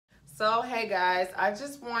So hey guys, I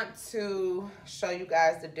just want to show you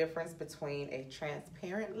guys the difference between a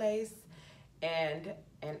transparent lace and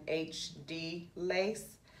an HD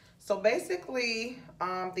lace. So basically,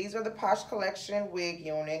 these are the Posh Collection wig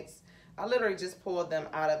units. I literally just pulled them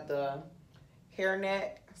out of the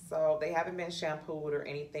hairnet, so they haven't been shampooed or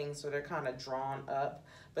anything, so they're kind of drawn up.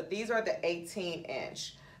 But these are the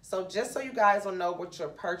 18-inch. So just so you guys will know what you're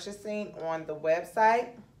purchasing on the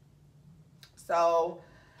website. So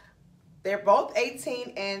they're both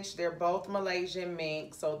 18-inch. They're both Malaysian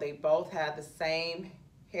mink, so they both have the same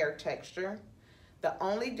hair texture. The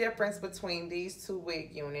only difference between these two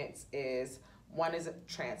wig units is one is a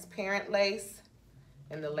transparent lace,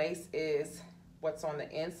 and the lace is what's on the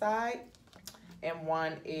inside, and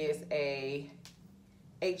one is a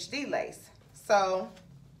HD lace. So,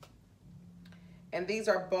 and these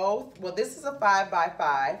are both, well, this is a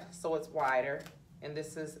 5x5, so it's wider. And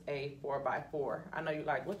this is a 4x4. I know you're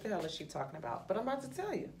like, what the hell is she talking about? But I'm about to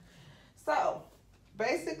tell you. So,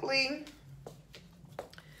 basically,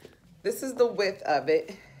 this is the width of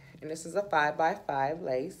it. And this is a 5x5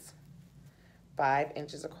 lace. 5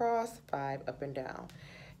 inches across, 5 up and down.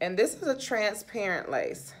 And this is a transparent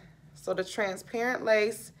lace. So the transparent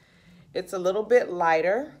lace, it's a little bit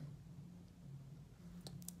lighter.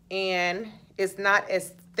 And it's not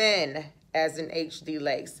as thin as an HD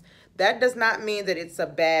lace. That does not mean that it's a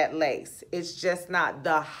bad lace. It's just not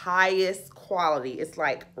the highest quality. It's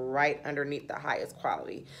like right underneath the highest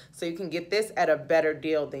quality. So you can get this at a better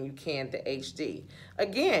deal than you can the HD.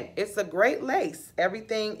 Again, it's a great lace.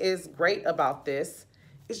 Everything is great about this.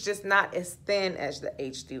 It's just not as thin as the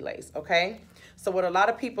HD lace, okay? So what a lot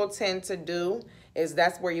of people tend to do is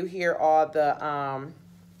that's where you hear all the,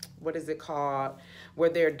 what is it called? Where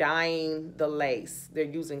they're dyeing the lace. They're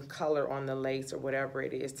using color on the lace or whatever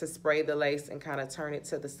it is to spray the lace and kind of turn it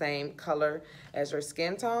to the same color as your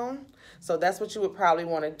skin tone. So that's what you would probably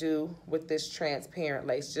want to do with this transparent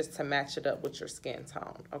lace, just to match it up with your skin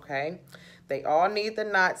tone, okay? They all need the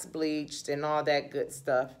knots bleached and all that good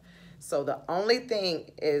stuff. So the only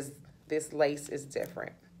thing is this lace is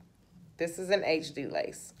different. This is an HD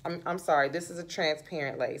lace. I'm sorry, this is a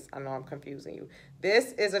transparent lace. I know I'm confusing you.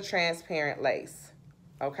 This is a transparent lace.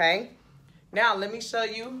 Okay, now let me show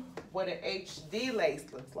you what an HD lace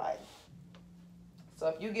looks like. So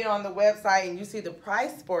if you get on the website and you see the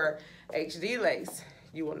price for HD lace,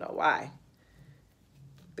 you will know why.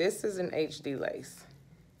 This is an HD lace.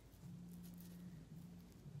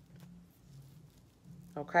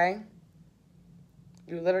 Okay,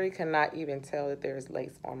 you literally cannot even tell that there's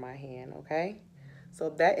lace on my hand, okay?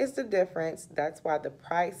 So that is the difference. That's why the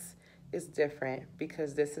price is different,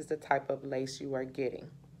 because this is the type of lace you are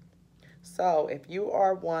getting. So if you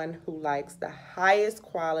are one who likes the highest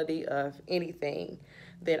quality of anything,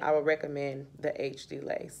 then I would recommend the HD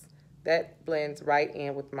lace. That blends right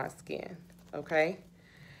in with my skin, okay?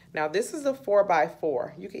 Now this is a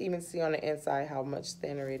 4x4. You can even see on the inside how much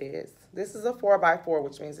thinner it is. This is a 4x4,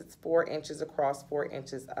 which means it's 4 inches across, 4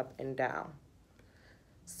 inches up and down.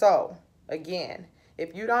 So again,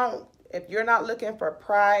 if you're not looking for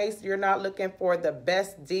price, you're not looking for the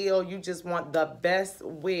best deal, you just want the best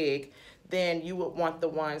wig, then you would want the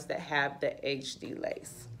ones that have the HD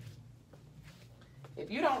lace. If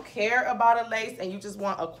you don't care about a lace and you just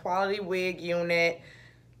want a quality wig unit,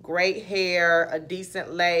 great hair, a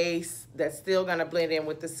decent lace that's still gonna blend in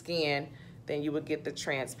with the skin, then you would get the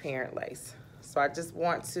transparent lace. So I just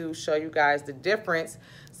want to show you guys the difference.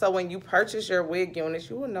 So when you purchase your wig units,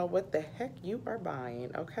 you will know what the heck you are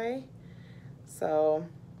buying, okay? So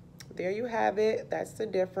there you have it. That's the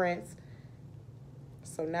difference.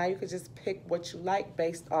 So now you can just pick what you like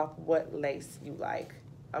based off what lace you like,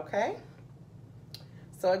 okay?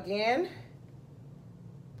 So again,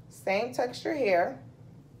 same texture here,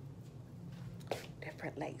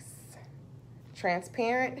 different lace.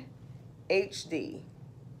 Transparent, HD.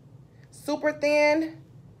 Super thin,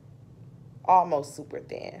 almost super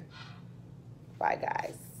thin. Bye,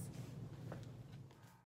 guys.